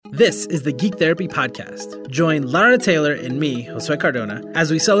This is the Geek Therapy Podcast. Join Lara Taylor and me, Josue Cardona, as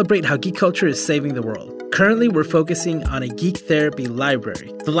we celebrate how geek culture is saving the world. Currently, we're focusing on a geek therapy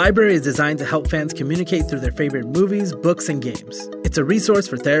library. The library is designed to help fans communicate through their favorite movies, books, and games. It's a resource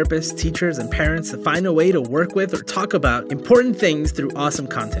for therapists, teachers, and parents to find a way to work with or talk about important things through awesome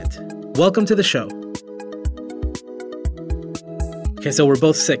content. Welcome to the show. Okay, so we're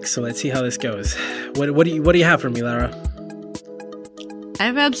both sick, so let's see how this goes. What do you have for me, Lara? I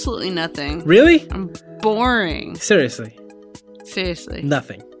have absolutely nothing. Really? I'm boring. Seriously?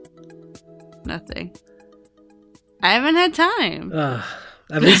 Nothing. I haven't had time.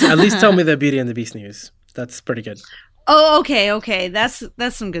 At least tell me the Beauty and the Beast news. That's pretty good. Oh, okay. That's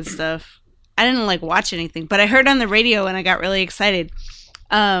some good stuff. I didn't watch anything, but I heard on the radio and I got really excited.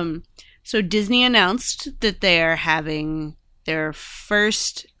 So Disney announced that they are having their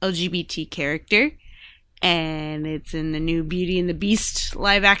first LGBT character, and it's in the new Beauty and the Beast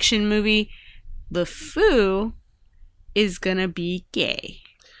live action movie. LeFou is gonna be gay.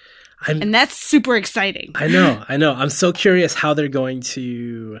 And that's super exciting. I know. I'm so curious how they're going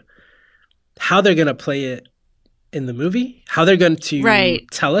to play it in the movie. How they're going to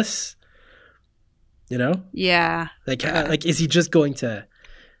tell us. You know? Yeah. Is he just going to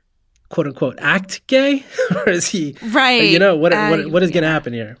quote unquote act gay, or is he right? You know what is going to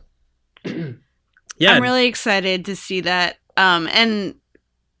happen here? Yeah, I'm really excited to see that. And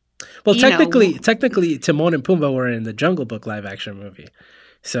well, technically, Timon and Pumbaa were in the Jungle Book live action movie.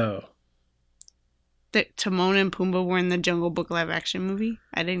 So Timon and Pumbaa were in the Jungle Book live action movie?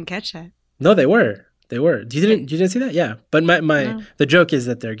 I didn't catch that. No, they were. You didn't see that? Yeah. But no. The joke is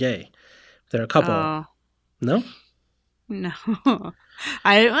that they're gay. They're a couple. Oh. No? No.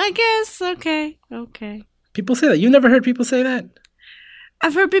 I guess. Okay. People say that. You've never heard people say that?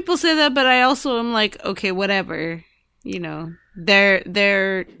 I've heard people say that, but I also am like, okay, whatever. You know,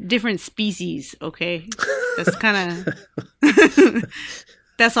 they're different species, okay? That's kind of...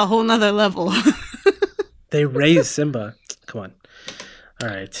 That's a whole nother level. They raised Simba. Come on. All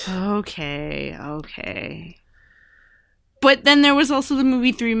right. Okay. But then there was also the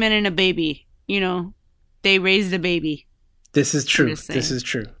movie 3 Men and a Baby. You know, they raised a baby. This is true. They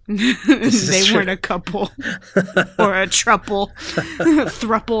weren't a couple or a trouple,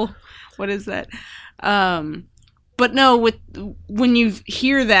 thruple. What is that? But no, when you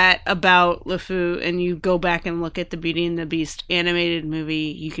hear that about LeFou and you go back and look at the Beauty and the Beast animated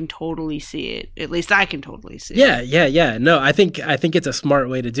movie, you can totally see it. At least I can totally see it. Yeah. No, I think it's a smart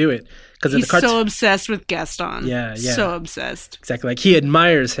way to do it because he's so obsessed with Gaston. Yeah. So obsessed. Exactly. Like he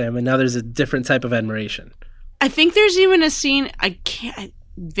admires him, and now there's a different type of admiration. I think there's even a scene I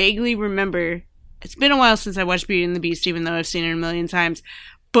vaguely remember. It's been a while since I watched Beauty and the Beast, even though I've seen it a million times.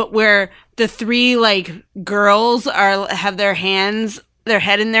 But where the three girls have their head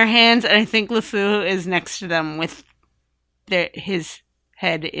in their hands, and I think LeFou is next to them with his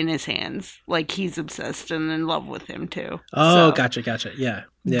head in his hands, like he's obsessed and in love with him too. Oh, so, gotcha. Yeah.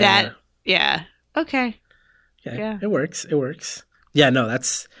 Okay. Yeah. It works. Yeah. No,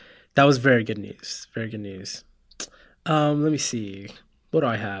 that was very good news. Let me see. What do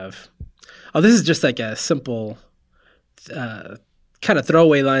I have? Oh, this is just like a simple kind of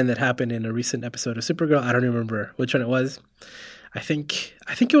throwaway line that happened in a recent episode of Supergirl. I don't remember which one it was. I think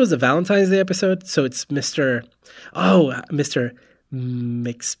it was a Valentine's Day episode. So it's Mr.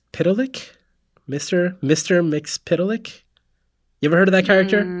 Mixpitalik? Mr. Mixpitalik? You ever heard of that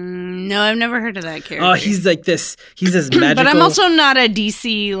character? No, I've never heard of that character. Oh, he's like this. He's this magical. But I'm also not a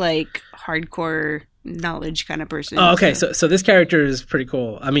DC hardcore knowledge kind of person. Oh, okay. So this character is pretty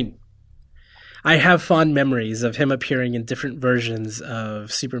cool. I mean, I have fond memories of him appearing in different versions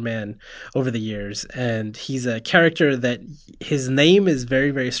of Superman over the years. And he's a character that his name is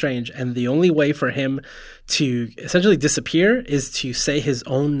very, very strange. And the only way for him to essentially disappear is to say his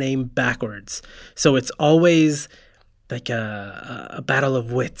own name backwards. So it's always like a battle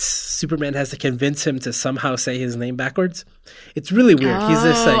of wits. Superman has to convince him to somehow say his name backwards. It's really weird. He's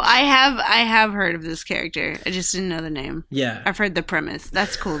this I have heard of this character. I just didn't know the name. Yeah, I've heard the premise.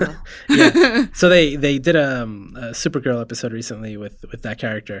 That's cool though. Yeah. So they did a Supergirl episode recently with that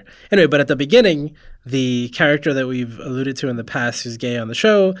character. Anyway, but at the beginning, the character that we've alluded to in the past, who's gay on the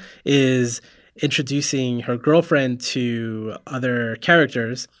show, is introducing her girlfriend to other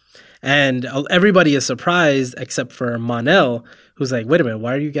characters. And everybody is surprised except for Mon-El, who's like, wait a minute,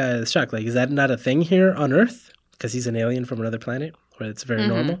 why are you guys shocked? Like, is that not a thing here on Earth? Because he's an alien from another planet where it's very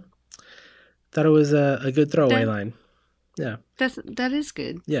normal. Thought it was a good throwaway line. Yeah. That is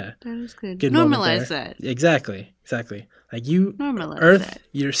good. Yeah. That is good. Good Normalize that. Exactly. Like you, normalize Earth, that.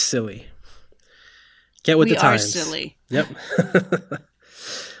 You're silly. Get with the times. We are silly. Yep.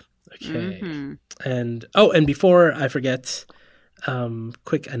 Okay. Mhm. And before I forget,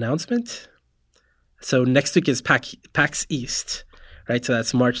 quick announcement. So next week is PAX East, right? So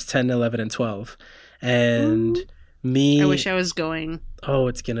that's March 10, 11, and 12. And I wish I was going. Oh,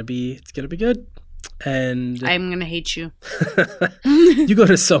 it's gonna be good. And I'm gonna hate you. you go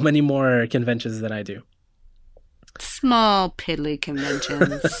to so many more conventions than I do. Small piddly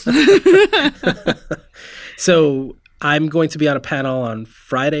conventions. So I'm going to be on a panel on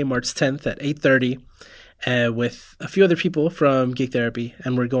Friday, March 10th at 8:30 with a few other people from Geek Therapy,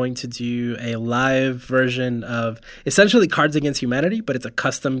 and we're going to do a live version of essentially Cards Against Humanity, but it's a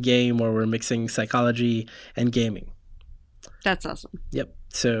custom game where we're mixing psychology and gaming. That's awesome. Yep.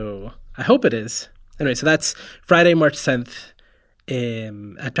 So I hope it is. Anyway, so that's Friday, March 10th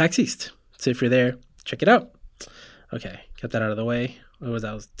at PAX East. So if you're there, check it out. Okay, get that out of the way. I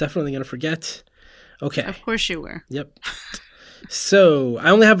was definitely going to forget. Okay. Of course you were. Yep. So I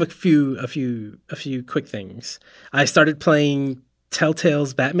only have a few quick things. I started playing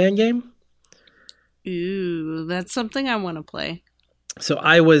Telltale's Batman game. Ooh, that's something I want to play. So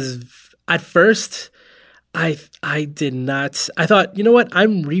I was at first, I did not. I thought, you know what?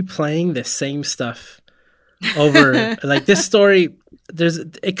 I'm replaying the same stuff over. Like this story,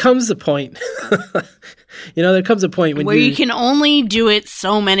 it comes a point. There comes a point when where you can only do it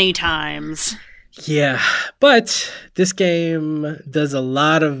so many times. Yeah, but this game does a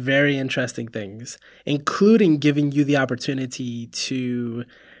lot of very interesting things, including giving you the opportunity to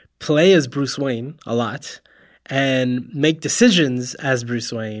play as Bruce Wayne a lot and make decisions as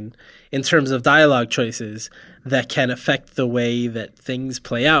Bruce Wayne in terms of dialogue choices that can affect the way that things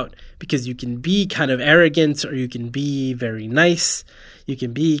play out, because you can be kind of arrogant or you can be very nice. You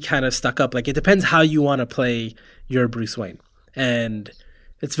can be kind of stuck up. Like, it depends how you want to play your Bruce Wayne. And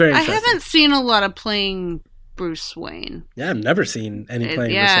it's very interesting. I haven't seen a lot of playing Bruce Wayne. Yeah, I've never seen any playing Bruce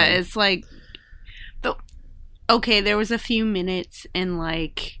Wayne. Yeah, it's like... Okay, there was a few minutes in,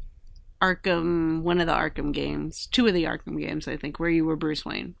 like, Arkham, one of the Arkham games. Two of the Arkham games, I think, where you were Bruce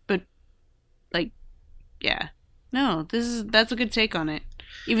Wayne. But, like, yeah. No, that's a good take on it.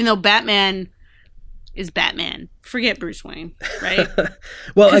 Even though Batman is Batman. Forget Bruce Wayne, right?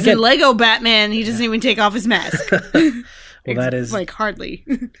 Well, because in Lego Batman, he doesn't even take off his mask. Well, that is like hardly.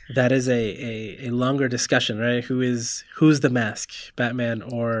 That is a longer discussion, right? Who's the mask, Batman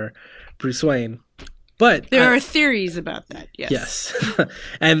or Bruce Wayne? But there are theories about that. Yes. Yes,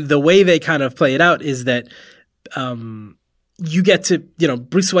 and the way they kind of play it out is that you get to,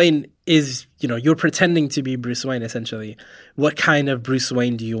 Bruce Wayne is, you're pretending to be Bruce Wayne essentially. What kind of Bruce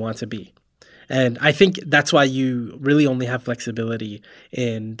Wayne do you want to be? And I think that's why you really only have flexibility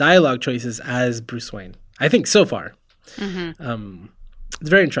in dialogue choices as Bruce Wayne. I think so far. Mm-hmm. It's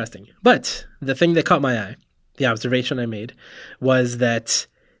very interesting. But the thing that caught my eye, the observation I made, was that,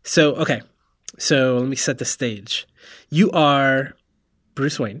 so let me set the stage. You are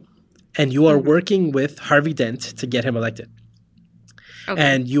Bruce Wayne, and you are working with Harvey Dent to get him elected. Okay.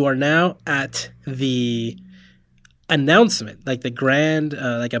 And you are now at the announcement, like the grand,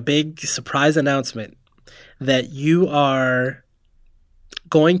 like a big surprise announcement that you are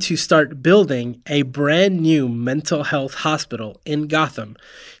going to start building a brand new mental health hospital in Gotham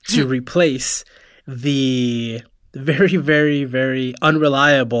to replace the very, very, very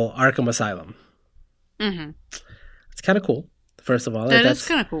unreliable Arkham Asylum. Mm-hmm. It's kind of cool, first of all. That's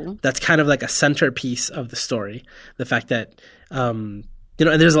kind of cool. That's kind of like a centerpiece of the story. The fact that, and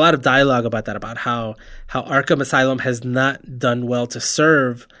there's a lot of dialogue about that, about how Arkham Asylum has not done well to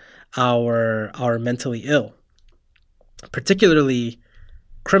serve our mentally ill, particularly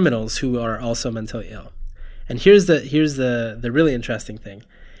criminals who are also mentally ill. And here's the really interesting thing.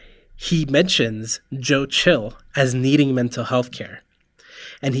 He mentions Joe Chill as needing mental health care.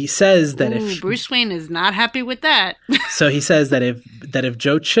 And he says that if Bruce Wayne is not happy with that. So he says that if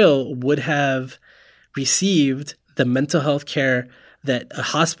Joe Chill would have received the mental health care that a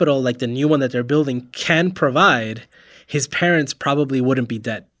hospital like the new one that they're building can provide, his parents probably wouldn't be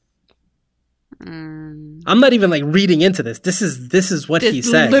dead. I'm not even like reading into this. This is what he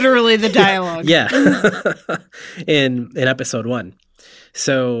said. Literally the dialogue. Yeah. in episode 1.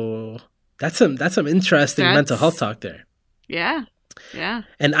 So that's some interesting mental health talk there. Yeah. Yeah.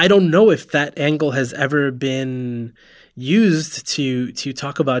 And I don't know if that angle has ever been used to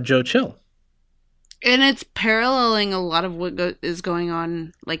talk about Joe Chill. And it's paralleling a lot of what is going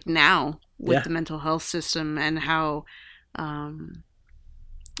on like now with the mental health system and how,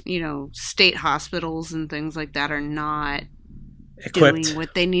 state hospitals and things like that are not equipped, doing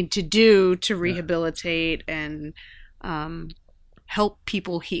what they need to do to rehabilitate and help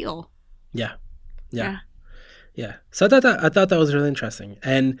people heal. Yeah. Yeah. So I thought that was really interesting.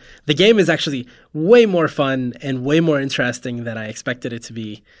 And the game is actually way more fun and way more interesting than I expected it to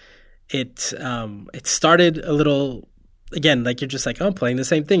be. It started a little, again, like you're just like, oh, I'm playing the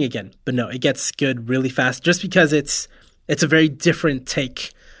same thing again. But no, it gets good really fast just because it's a very different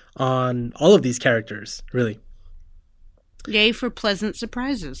take on all of these characters, really. Yay for pleasant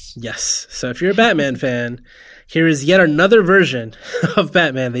surprises. Yes. So if you're a Batman fan, here is yet another version of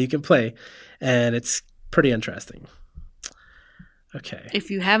Batman that you can play, and it's pretty interesting. Okay. If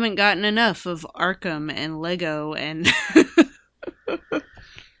you haven't gotten enough of Arkham and Lego and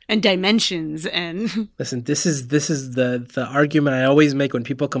and Dimensions and listen, this is the argument I always make when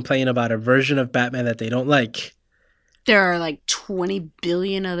people complain about a version of Batman that they don't like. There are like 20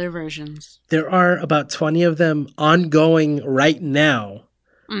 billion other versions. There are about 20 of them ongoing right now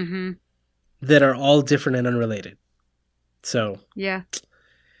that are all different and unrelated. So, yeah,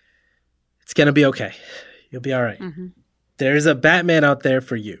 it's going to be okay. You'll be all right. There's a Batman out there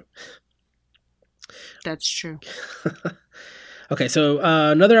for you. That's true. Okay, so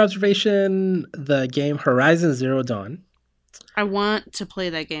another observation, the game Horizon Zero Dawn. I want to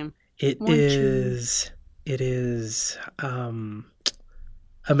play that game. It is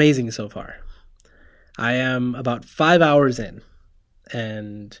amazing so far. I am about 5 hours in,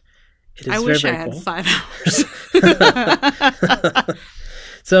 and it is very, very cool. I wish I had 5 hours.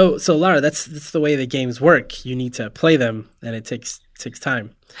 So Lara, that's the way the games work. You need to play them, and it takes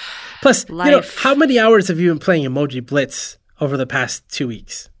time. Plus, how many hours have you been playing Emoji Blitz over the past 2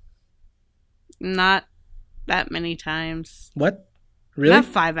 weeks? Not that many times. What? Really? Not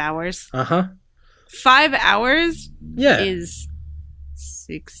 5 hours. 5 hours? Yeah. Is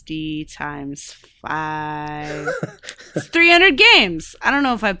 60 times 5. It's 300 games. I don't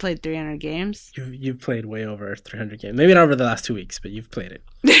know if I played 300 games. You've played way over 300 games. Maybe not over the last 2 weeks, but you've played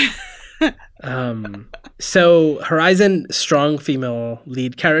it. So Horizon, strong female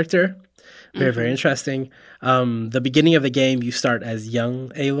lead character. Very, very interesting. The beginning of the game, you start as young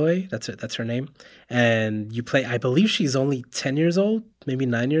Aloy. That's her name. And you play, I believe she's only 10 years old, maybe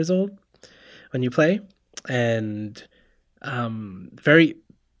 9 years old when you play. And very,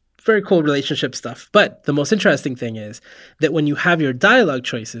 very cool relationship stuff. But the most interesting thing is that when you have your dialogue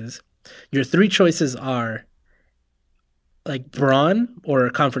choices, your 3 choices are like brawn or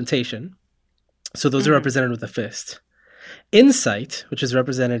confrontation. So those are represented with a fist. Insight, which is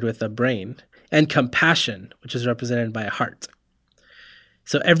represented with a brain, and compassion, which is represented by a heart.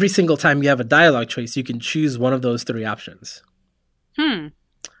 So every single time you have a dialogue choice, you can choose one of those 3 options.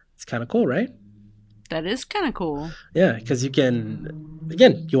 It's kind of cool, right? That is kind of cool. Yeah, because you can,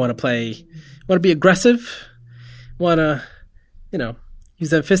 again, you want to be aggressive, want to,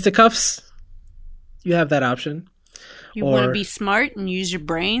 use them fisticuffs. You have that option. You want to be smart and use your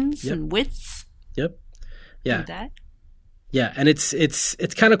brains and wits. Yep. Yeah. Do that. Yeah, and it's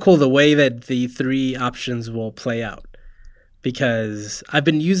kind of cool the way that the 3 options will play out, because I've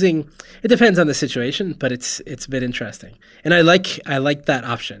been using, it depends on the situation, but it's a bit interesting, and I like that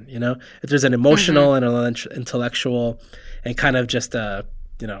option. If there's an emotional and an intellectual, and kind of just a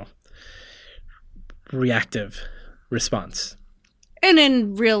reactive response. And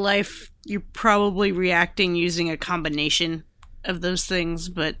in real life, you're probably reacting using a combination of those things,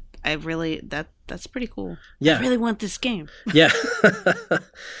 but that's pretty cool. Yeah. I really want this game. Yeah.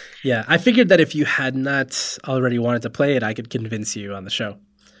 Yeah. I figured that if you had not already wanted to play it, I could convince you on the show.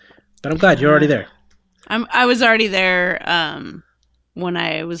 But I'm glad you're already there. I was already there when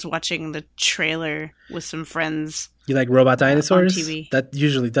I was watching the trailer with some friends. You like robot dinosaurs? On TV. That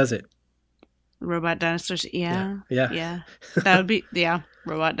usually does it. Robot dinosaurs? Yeah. That would be,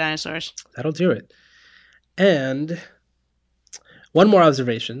 robot dinosaurs. That'll do it. And one more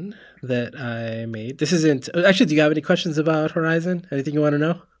observation that I made. This isn't... Actually, do you have any questions about Horizon? Anything you want to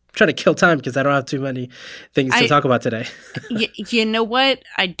know? I'm trying to kill time because I don't have too many things to talk about today. You know what?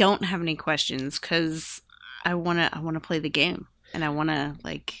 I don't have any questions because I wanna play the game, and I wanna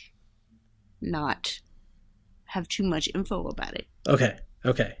not have too much info about it. Okay.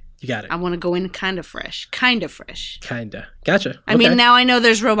 You got it. I want to go in kind of fresh. Kinda. Gotcha. Okay. I mean, now I know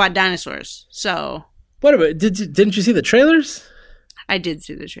there's robot dinosaurs, so... What about... Didn't you see the trailers? I did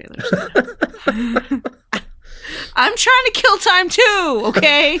see the trailers. I'm trying to kill time too,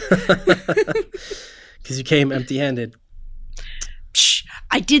 okay? Because you came empty-handed.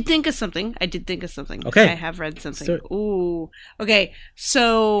 I did think of something. Okay. I have read something. Ooh. Okay.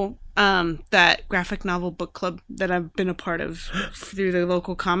 So, that graphic novel book club that I've been a part of through the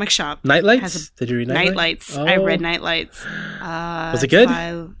local comic shop. Nightlights? Did you read Nightlights? I read Nightlights. Was it good?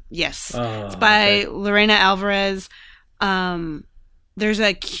 Yes. Oh, it's by Lorena Alvarez. there's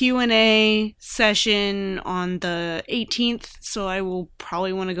a Q&A session on the 18th, so I will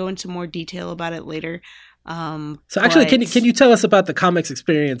probably want to go into more detail about it later. So actually, can you tell us about the Comics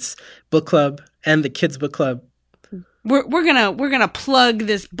Experience book club and the Kids Book Club? We're gonna plug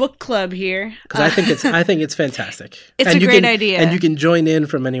this book club here because I think it's fantastic. It's a great idea, and you can join in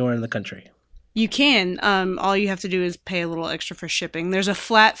from anywhere in the country. You can. All you have to do is pay a little extra for shipping. There's a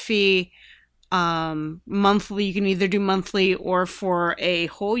flat fee. Monthly. You can either do monthly or for a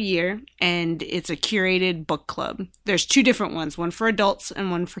whole year, and it's a curated book club. There's 2 different ones, one for adults and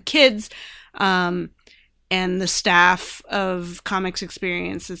one for kids. And the staff of Comics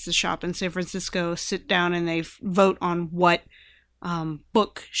Experience, it's the shop in San Francisco, sit down and they vote on what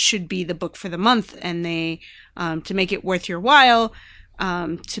book should be the book for the month, and they to make it worth your while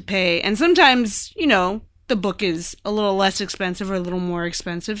to pay. And sometimes, the book is a little less expensive or a little more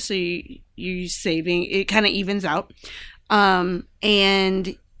expensive, so you saving, it kind of evens out. And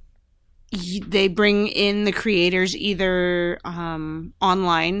they bring in the creators either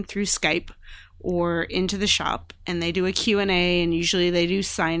online through Skype or into the shop, and they do a Q&A, and usually they do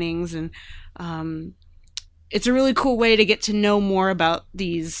signings, and it's a really cool way to get to know more about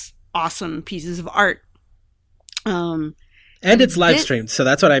these awesome pieces of art. And it's live streamed, so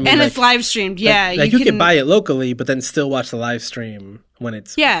that's what I mean. And it's live streamed, yeah. Like you can buy it locally, but then still watch the live stream when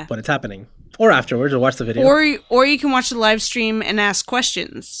it's happening, or afterwards, or watch the video. Or you can watch the live stream and ask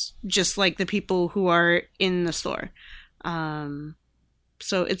questions, just like the people who are in the store.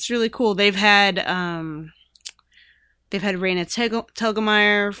 So it's really cool. They've had Raina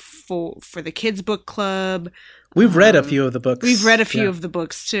Telgemeier for the Kids Book Club. We've read a few of the books. We've read a few of the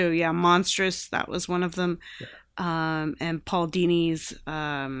books too. Yeah, Monstrous, that was one of them. Yeah. And Paul Dini's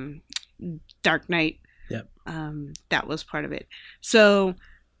Dark Knight. Yep. That was part of it. So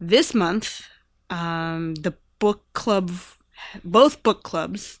this month, the book club, both book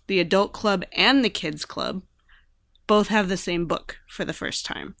clubs, the adult club and the kids club, both have the same book for the first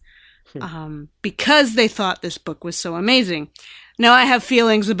time. Because they thought this book was so amazing. Now I have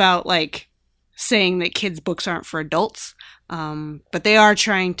feelings about saying that kids' books aren't for adults, but they are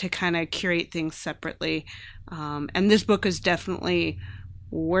trying to kind of curate things separately. And this book is definitely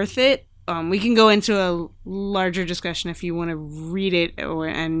worth it. We can go into a larger discussion if you want to read it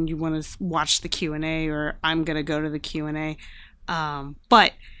and you want to watch the Q&A, or I'm going to go to the Q&A.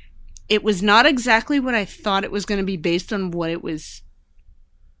 But it was not exactly what I thought it was going to be based on what was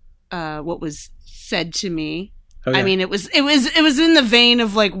said to me. Oh, yeah. I mean, it was in the vein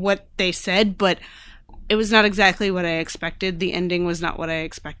of what they said, but it was not exactly what I expected. The ending was not what I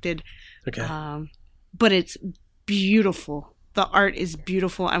expected. Okay. But it's beautiful. The art is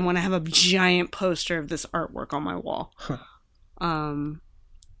beautiful. I want to have a giant poster of this artwork on my wall. Huh.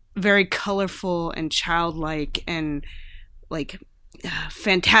 Very colorful and childlike and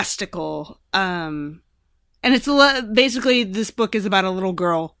fantastical. And it's basically this book is about a little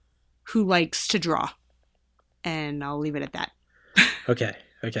girl who likes to draw. And I'll leave it at that. Okay.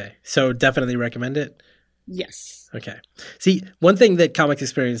 So definitely recommend it? Yes. Okay. See, one thing that Comics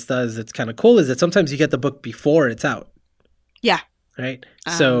Experience does that's kind of cool is that sometimes you get the book before it's out. Yeah. Right?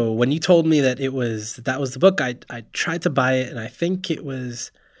 So when you told me that that was the book, I tried to buy it, and I think it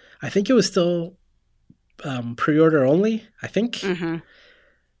was still pre-order only, I think. Mm-hmm.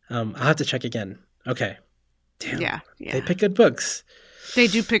 I'll have to check again. Okay. Damn. Yeah. They pick good books. They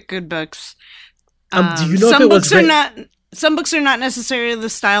do pick good books. Do you know some if it books was some books are not necessarily the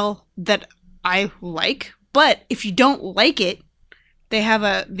style that I like, but if you don't like it, they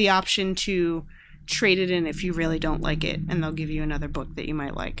have the option to trade it in if you really don't like it, and they'll give you another book that you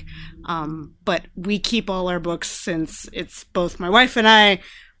might like. But we keep all our books since it's both my wife and I.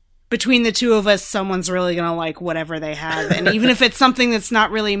 Between the two of us, someone's really going to like whatever they have. And even if it's something that's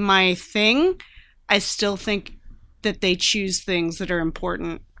not really my thing, I still think that they choose things that are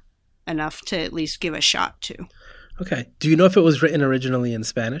important enough to at least give a shot to. Okay. Do you know if it was written originally in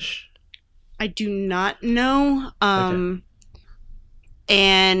Spanish? I do not know. Okay.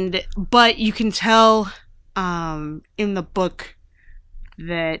 But you can tell in the book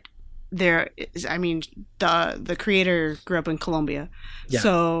that there is, the creator grew up in Colombia. Yeah.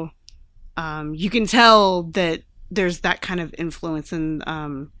 So you can tell that there's that kind of influence, and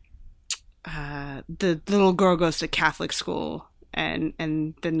the little girl goes to Catholic school, and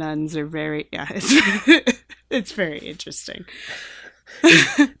the nuns are very, it's very interesting.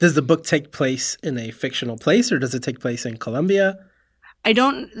 Does the book take place in a fictional place, or does it take place in Colombia? They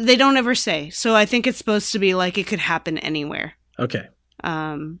don't ever say. So I think it's supposed to be it could happen anywhere. Okay.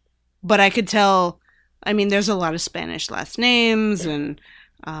 But I could tell, there's a lot of Spanish last names, and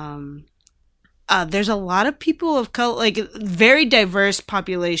there's a lot of people of color, like very diverse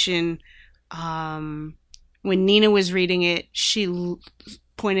population. When Nina was reading it, she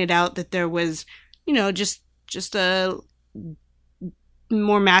pointed out that there was, just a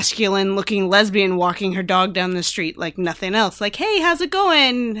more masculine looking lesbian walking her dog down the street like nothing else. Like, hey, how's it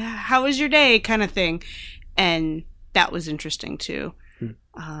going? How was your day? Kind of thing. And that was interesting too.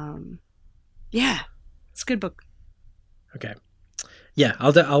 Yeah, it's a good book. Okay. Yeah,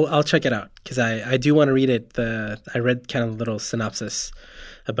 I'll check it out because I do want to read it. I read kind of a little synopsis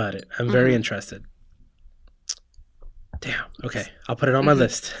about it. I'm very interested. Damn. Okay, I'll put it on my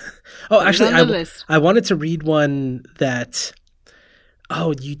list. Oh, actually, I wanted to read one that.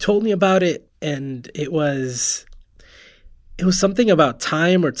 Oh, you told me about it, and it was something about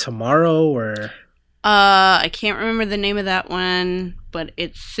time or tomorrow or. I can't remember the name of that one, but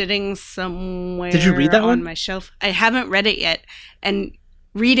it's sitting somewhere. Did you read that on one? My shelf? I haven't read it yet, and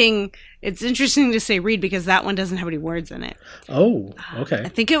reading. It's interesting to say read because that one doesn't have any words in it. Oh, okay. I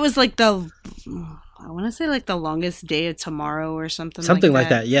think it was like I want to say like the longest day of tomorrow or something. Something like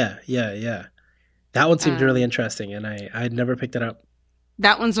that. Yeah. That one seemed really interesting, and I'd never picked it up.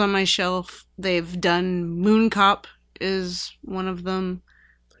 That one's on my shelf. They've done Moon Cop is one of them.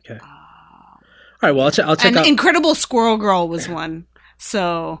 Okay. All right. Well, I'll check out. Incredible Squirrel Girl was one.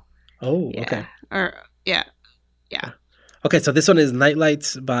 So. Oh. Yeah. Okay. Yeah. Okay. So this one is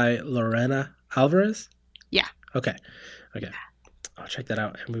Nightlights by Lorena Alvarez. Yeah. Okay. I'll check that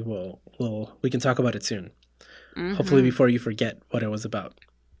out, and we can talk about it soon. Hopefully before you forget what it was about.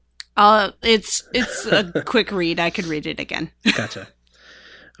 It's a quick read. I could read it again. Gotcha.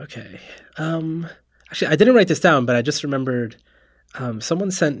 Okay. Actually, I didn't write this down, but I just remembered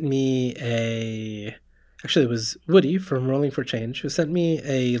someone sent me actually, it was Woody from Rolling for Change who sent me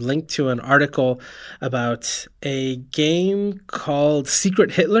a link to an article about a game called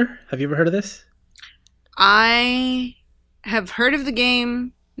Secret Hitler. Have you ever heard of this? I have heard of the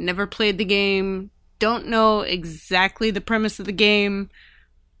game, never played the game, don't know exactly the premise of the game,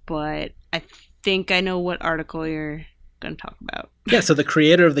 but I think I know what article you're going to talk about. Yeah, so the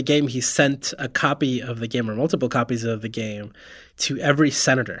creator of the game, he sent a copy of the game or multiple copies of the game to every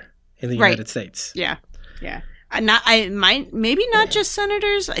senator in the United States. Yeah. Maybe not just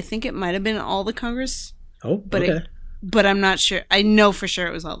senators. I think it might have been all the Congress. Oh, but okay. But I'm not sure. I know for sure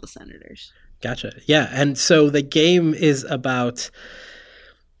it was all the senators. Gotcha. Yeah, and so the game is about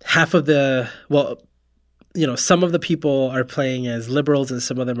half of some of the people are playing as liberals and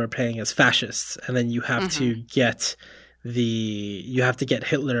some of them are playing as fascists, and then you have to get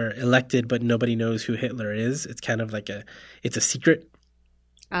Hitler elected, but nobody knows who Hitler is. It's kind of like it's a secret.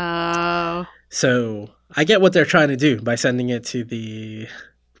 Oh. So I get what they're trying to do by sending it to the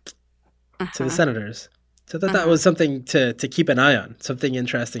senators. So that was something to keep an eye on, something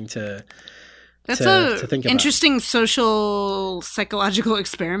interesting to think about. Interesting social psychological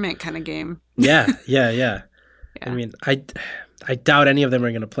experiment kind of game. Yeah. I mean, I doubt any of them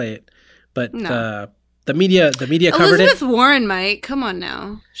are going to play it, but No. the media covered it. Elizabeth Warren might. Come on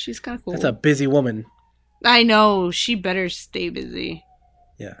now. She's kind of cool. That's a busy woman. I know. She better stay busy.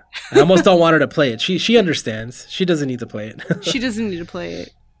 Yeah. I almost don't want her to play it. She understands. She doesn't need to play it. She doesn't need to play it.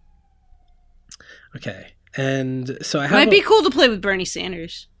 Okay. And so I have Might be cool to play with Bernie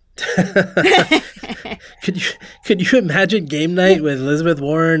Sanders. Could you imagine game night with Elizabeth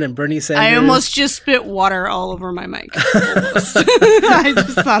Warren and Bernie Sanders? I almost just spit water all over my mic. I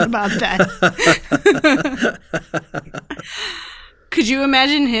just thought about that. Could you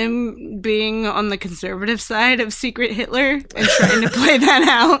imagine him being on the conservative side of Secret Hitler and trying to play that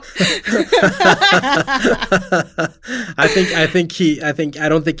out? I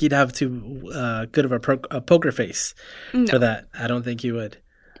don't think he'd have too good of a poker face for that. I don't think he would.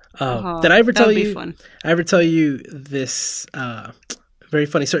 Did I ever tell you? Fun. I ever tell you this very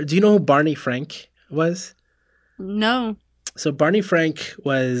funny story? Do you know who Barney Frank was? No. So Barney Frank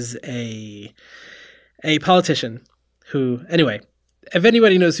was a politician who, anyway. If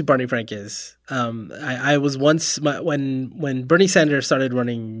anybody knows who Barney Frank is, I was once when Bernie Sanders started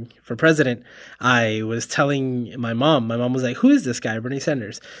running for president, I was telling my mom. My mom was like, "Who is this guy, Bernie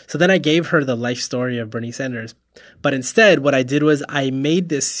Sanders?" So then I gave her the life story of Bernie Sanders. But instead, what I did was I made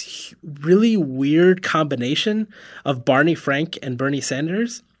this really weird combination of Barney Frank and Bernie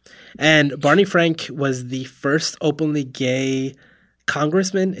Sanders. And Barney Frank was the first openly gay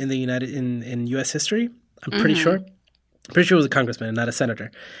congressman in in U.S. history. I'm pretty sure. Pretty sure it was a congressman and not a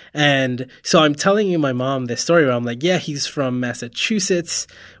senator. And so I'm telling my mom this story where I'm like, yeah, he's from Massachusetts,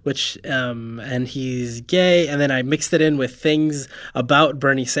 and he's gay. And then I mixed it in with things about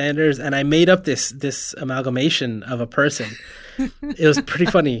Bernie Sanders, and I made up this amalgamation of a person. It was pretty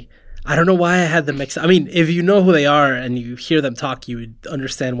funny. I don't know why I had them mixed. I mean, if you know who they are and you hear them talk, you would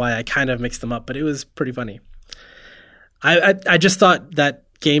understand why I kind of mixed them up. But it was pretty funny. I just thought that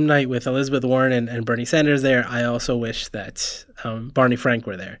game night with Elizabeth Warren and Bernie Sanders there. I also wish that Barney Frank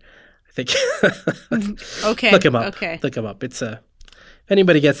were there. I think. Okay. Look him up. Okay. Look him up. It's if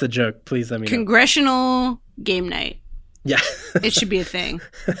anybody gets the joke, please let me know. Congressional game night. Yeah. It should be a thing.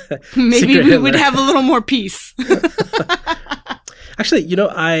 Maybe we would have a little more peace. Actually,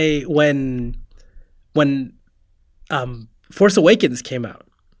 when Force Awakens came out,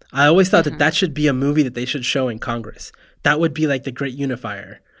 I always thought that should be a movie that they should show in Congress. That would be like the great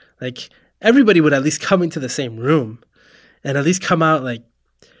unifier. Like everybody would at least come into the same room and at least come out like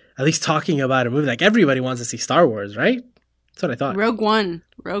at least talking about a movie. Like everybody wants to see Star Wars, right? That's what I thought. Rogue One.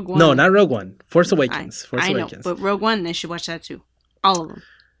 No, not Rogue One. Force Awakens. I know, but Rogue One, they should watch that too. All of them.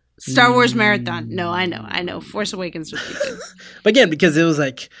 Star Wars Marathon. No, I know. Force Awakens would be good. But again, because it was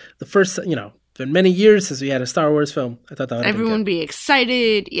like the first, been many years since we had a Star Wars film. I thought that would everyone would be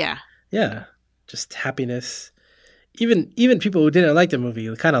excited. Yeah. Yeah. Just happiness. Even people who didn't like the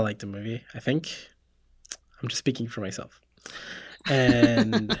movie kind of liked the movie, I think. I'm just speaking for myself.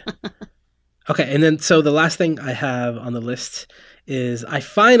 And okay, and then so the last thing I have on the list is I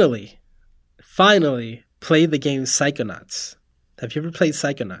finally played the game Psychonauts. Have you ever played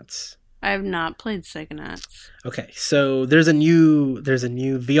Psychonauts? I have not played Psychonauts. Okay, so there's a new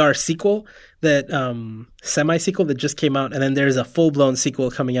VR sequel that semi-sequel that just came out, and then there's a full-blown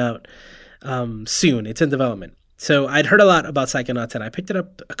sequel coming out soon. It's in development. So I'd heard a lot about Psychonauts, and I picked it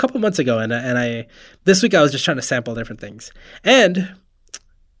up a couple months ago, and I this week I was just trying to sample different things, and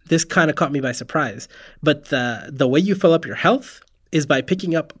this kind of caught me by surprise. But the way you fill up your health is by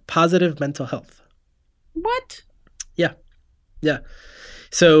picking up positive mental health. What? Yeah.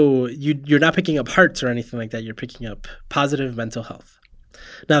 So you're not picking up hearts or anything like that. You're picking up positive mental health.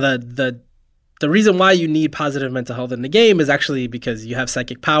 Now the reason why you need positive mental health in the game is actually because you have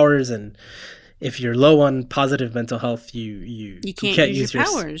psychic powers, and if you're low on positive mental health, you can't use your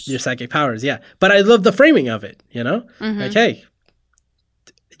powers. Your psychic powers. Yeah, but I love the framing of it. Like, hey,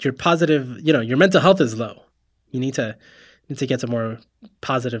 you're positive. Your mental health is low. You need to get to more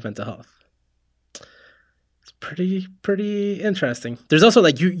positive mental health. Pretty interesting. There's also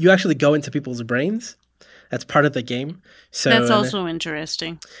like you actually go into people's brains. That's part of the game. So that's also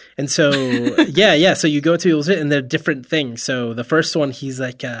interesting. And so yeah. So you go to people's and they're different things. So the first one, he's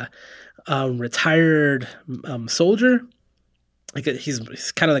like a retired soldier. Like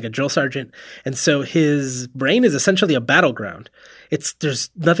he's kind of like a drill sergeant, and so his brain is essentially a battleground.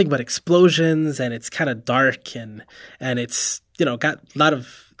 There's nothing but explosions, and it's kind of dark, and it's got a lot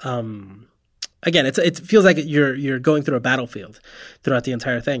of again, it feels like you're going through a battlefield throughout the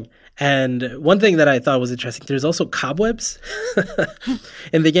entire thing. And one thing that I thought was interesting, there's also cobwebs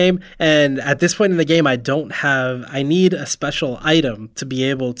in the game. And at this point in the game, I need a special item to be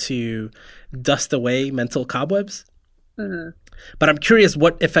able to dust away mental cobwebs. Mm-hmm. But I'm curious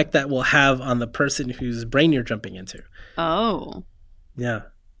what effect that will have on the person whose brain you're jumping into. Oh. Yeah.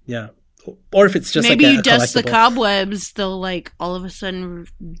 Or if it's just maybe like you dust the cobwebs, they'll like all of a sudden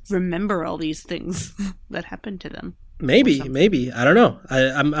remember all these things that happened to them. Maybe I don't know.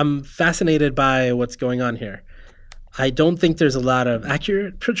 I'm fascinated by what's going on here. I don't think there's a lot of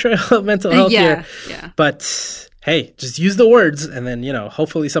accurate portrayal of mental health here. Yeah. But hey, just use the words, and then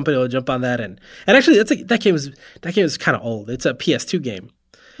hopefully somebody will jump on that. And actually, that game is kind of old. It's a PS2 game.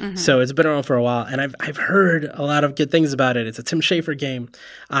 Mm-hmm. So it's been around for a while, and I've heard a lot of good things about it. It's a Tim Schafer game.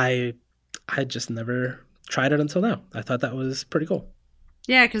 I just never tried it until now. I thought that was pretty cool.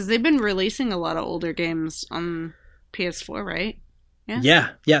 Yeah, because they've been releasing a lot of older games on PS4, right? Yeah.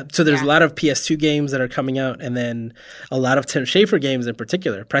 So there's a lot of PS2 games that are coming out, and then a lot of Tim Schafer games in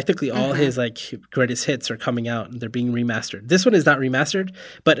particular. Practically all his greatest hits are coming out, and they're being remastered. This one is not remastered,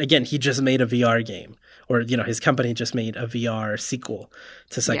 but again, he just made a VR game, or his company just made a VR sequel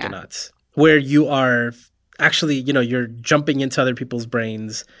to Psychonauts, where you are actually, you're jumping into other people's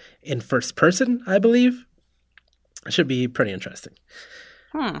brains in first person, I believe. It should be pretty interesting.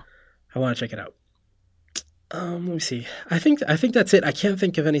 I want to check it out. Let me see. I think that's it. I can't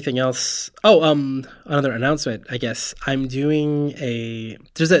think of anything else. Oh, another announcement, I guess. I'm doing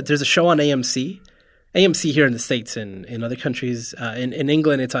there's a show on AMC here in the States, and in other countries. In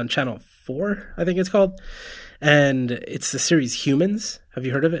England, it's on Channel 4, I think it's called. And it's the series Humans. Have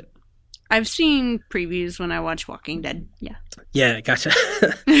you heard of it? I've seen previews when I watch Walking Dead. Yeah. Yeah, gotcha. So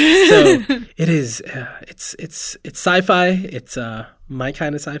it is. It's sci-fi. It's my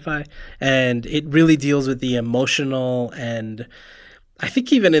kind of sci-fi, and it really deals with the emotional, and I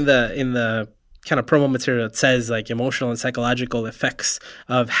think even in the kind of promo material that says like emotional and psychological effects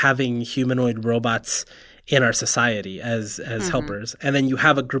of having humanoid robots in our society as helpers. And then you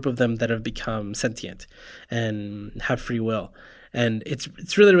have a group of them that have become sentient and have free will. And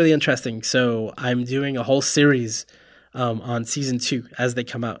it's really, really interesting. So I'm doing a whole series on season 2 as they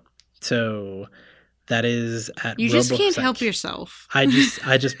come out. So that is at You just can't help yourself. I just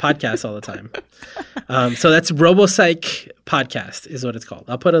podcast all the time. So that's RoboPsych Podcast is what it's called.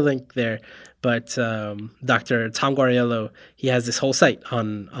 I'll put a link there. But Dr. Tom Guariello, he has this whole site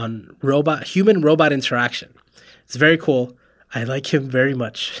on human robot interaction. It's very cool. I like him very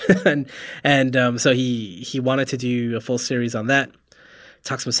much, and so he wanted to do a full series on that.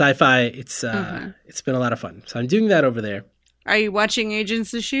 Talk some sci-fi. It's been a lot of fun. So I'm doing that over there. Are you watching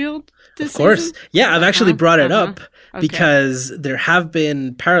Agents of S.H.I.E.L.D. this Of course. season? Yeah, I've actually brought it up because there have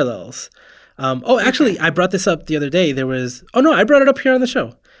been parallels. Actually, I brought this up the other day. I brought it up here on the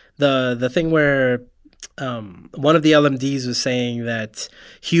show. The thing where one of the LMDs was saying that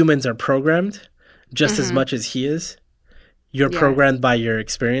humans are programmed just as much as he is. You're programmed by your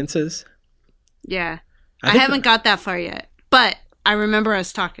experiences. Yeah. I haven't got that far yet, but I remember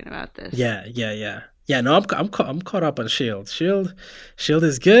us talking about this. Yeah. Yeah, no, I'm caught up on S.H.I.E.L.D. S.H.I.E.L.D.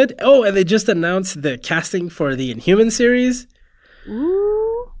 is good. Oh, and they just announced the casting for the Inhuman series.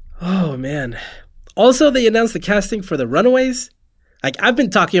 Ooh. Oh, man. Also, they announced the casting for the Runaways. Like, I've been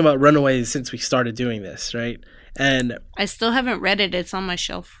talking about Runaways since we started doing this, right? And I still haven't read it. It's on my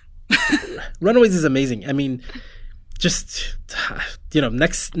shelf. Runaways is amazing. I mean, just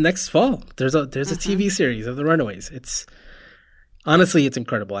next fall there's a TV series of the Runaways. It's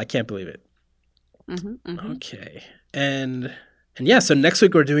incredible. I can't believe it. Okay, and yeah. So next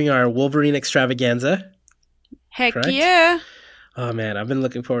week we're doing our Wolverine extravaganza. Heck correct? Yeah! Oh man, I've been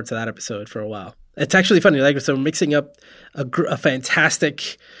looking forward to that episode for a while. It's actually funny. Like, so we're mixing up a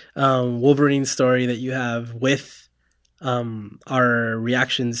fantastic Wolverine story that you have with our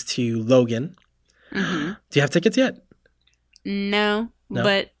reactions to Logan. Do you have tickets yet? No,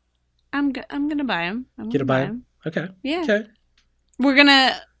 but I'm gonna buy them. Gonna buy them? Okay. Yeah. Okay. We're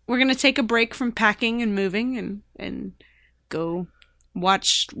gonna take a break from packing and moving and go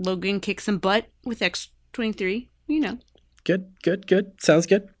watch Logan kick some butt with X-23. Good. Sounds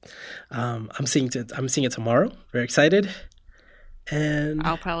good. I'm seeing it tomorrow. Very excited. And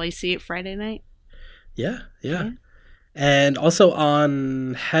I'll probably see it Friday night. Yeah. And also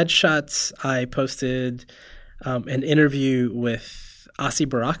on Headshots, I posted an interview with Asi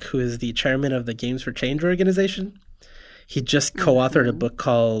Barak, who is the chairman of the Games for Change organization. He just co-authored a book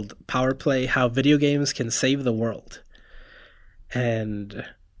called Power Play: How Video Games Can Save the World. And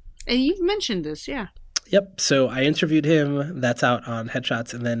you've mentioned this, yeah. Yep. So I interviewed him. That's out on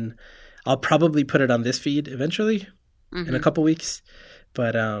Headshots, and then I'll probably put it on this feed eventually in a couple weeks.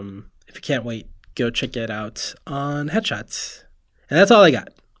 But if you can't wait, go check it out on Headshots. And that's all I got.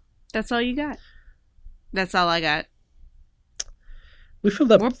 That's all you got. That's all I got. We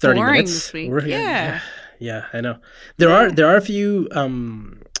filled up 30 minutes. This week. Yeah, I know. There are a few.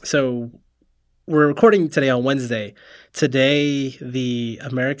 So we're recording today on Wednesday. Today, the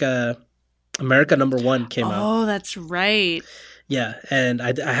America #1 came out. Oh, that's right. Yeah, and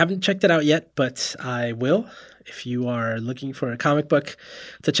I haven't checked it out yet, but I will. If you are looking for a comic book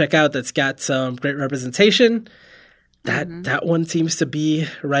to check out that's got some great representation, that one seems to be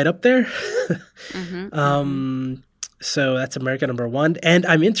right up there. So that's America #1. And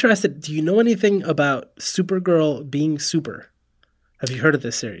I'm interested, do you know anything about Supergirl being super? Have you heard of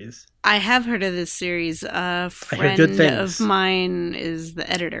this series? I have heard of this series. A friend I heard good things. of mine is the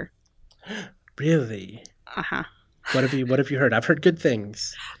editor. Really? Uh-huh. What have you heard? I've heard good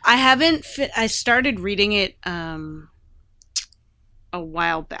things. I haven't I started reading it a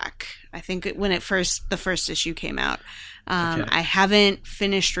while back. I think when the first issue came out. Okay. I haven't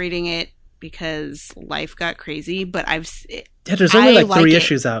finished reading it because life got crazy, but there's only like 3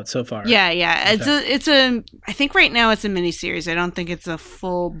 issues out so far. Yeah. Okay. It's a I think right now it's a miniseries. I don't think it's a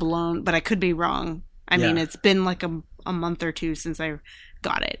full blown, but I could be wrong. I mean, it's been like a month or two since I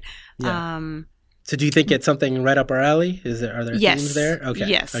got it. Yeah. So do you think it's something right up our alley? Are there themes there? Okay.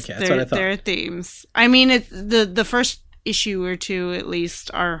 Yes. Okay. That's what I thought. There are themes. I mean, the first issue or two at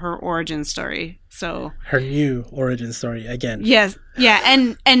least are her origin story. So her new origin story again. Yes. Yeah.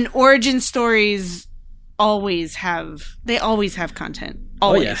 And origin stories always have content.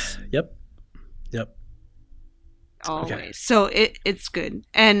 Always. Oh yeah. Yep. Always. Okay. So it's good.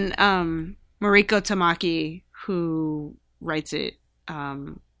 And Mariko Tamaki, who writes it,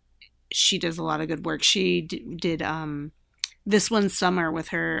 she does a lot of good work. She did This One Summer with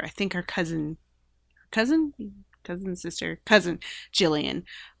her, I think her cousin, sister, Jillian.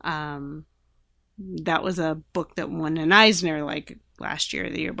 that was a book that won an Eisner like last year or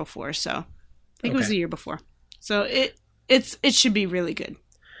the year before. So I think it was the year before. So it should be really good.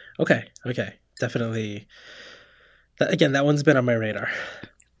 Okay. Definitely. Again, that one's been on my radar.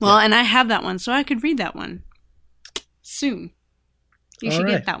 Well, and I have that one, so I could read that one soon. You should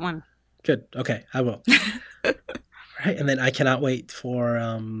get that one. Good. Okay, I will. All right, and then I cannot wait for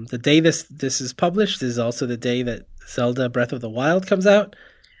the day this is published. This is also the day that Zelda Breath of the Wild comes out.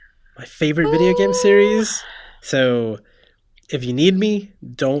 My favorite video game series. So if you need me,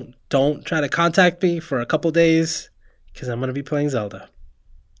 don't try to contact me for a couple days because I'm going to be playing Zelda.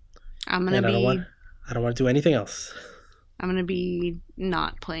 I don't want to do anything else. I'm going to be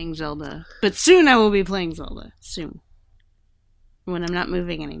not playing Zelda. But soon I will be playing Zelda. Soon. When I'm not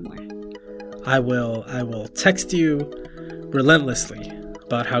moving anymore. I will text you relentlessly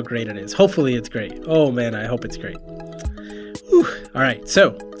about how great it is. Hopefully it's great. Oh man, I hope it's great. Whew. All right,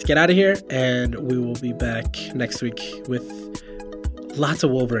 so let's get out of here and we will be back next week with lots of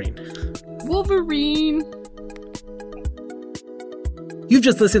Wolverine. You've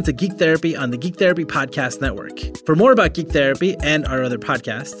just listened to Geek Therapy on the Geek Therapy Podcast Network. For more about Geek Therapy and our other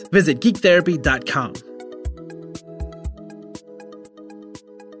podcasts, visit geektherapy.com.